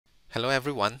Hello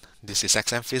everyone, this is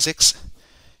XM Physics.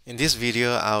 In this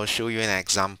video, I'll show you an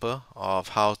example of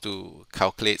how to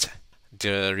calculate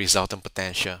the resultant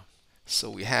potential. So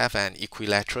we have an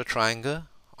equilateral triangle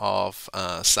of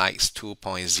size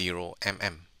 2.0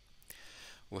 mm.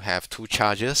 We have two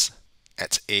charges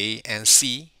at A and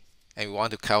C, and we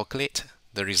want to calculate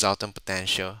the resultant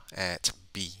potential at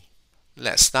B.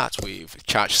 Let's start with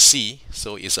charge C.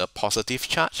 So it's a positive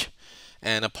charge,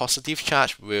 and a positive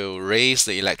charge will raise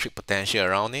the electric potential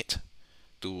around it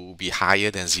to be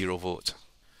higher than 0 volt.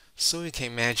 So you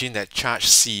can imagine that charge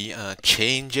C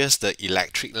changes the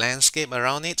electric landscape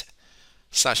around it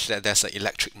such that there's an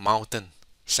electric mountain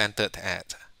centered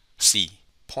at C.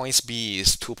 Point B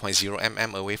is 2.0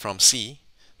 mm away from C,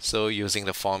 so using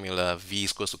the formula V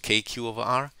is equals to kq over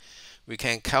R, we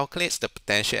can calculate the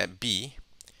potential at B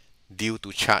due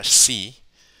to charge C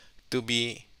to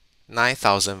be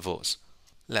 9,000 volts.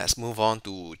 Let's move on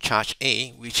to charge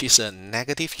A, which is a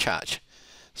negative charge.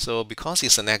 So because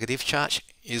it's a negative charge,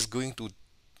 it's going to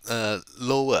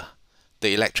lower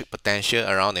the electric potential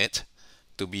around it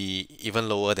to be even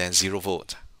lower than 0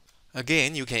 volt.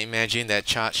 Again, you can imagine that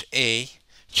charge A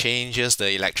changes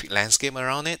the electric landscape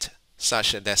around it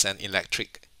such that there's an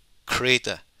electric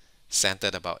crater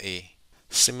centered about A.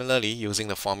 Similarly, using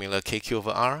the formula kq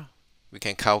over R, we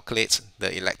can calculate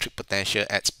the electric potential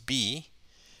at B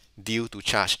due to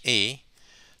charge A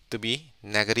to be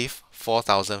negative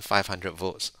 4,500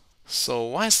 volts. So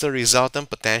what is the resultant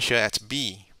potential at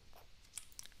B?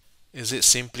 Is it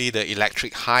simply the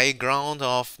electric high ground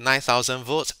of 9,000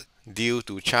 volts due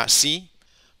to charge C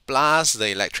plus the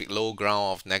electric low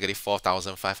ground of negative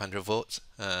 4,500 volts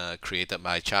created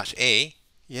by charge A?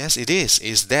 Yes, it is.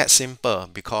 It's that simple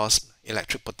because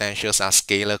electric potentials are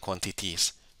scalar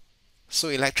quantities. So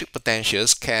electric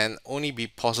potentials can only be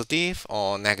positive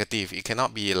or negative. It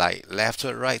cannot be like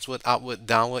leftward, rightward, upward,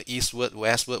 downward, eastward,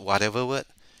 westward, whatever word.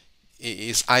 It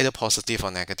is either positive or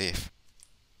negative.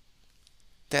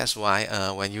 That's why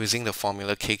when using the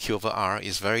formula kq over R,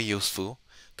 it's very useful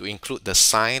to include the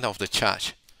sign of the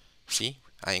charge. See,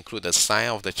 I include the sign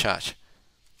of the charge.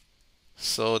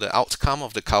 So the outcome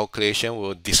of the calculation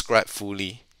will describe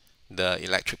fully the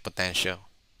electric potential.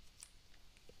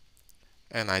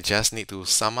 And I just need to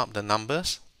sum up the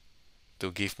numbers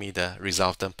to give me the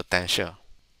resultant potential.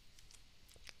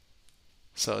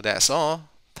 So that's all.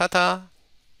 Ta-ta!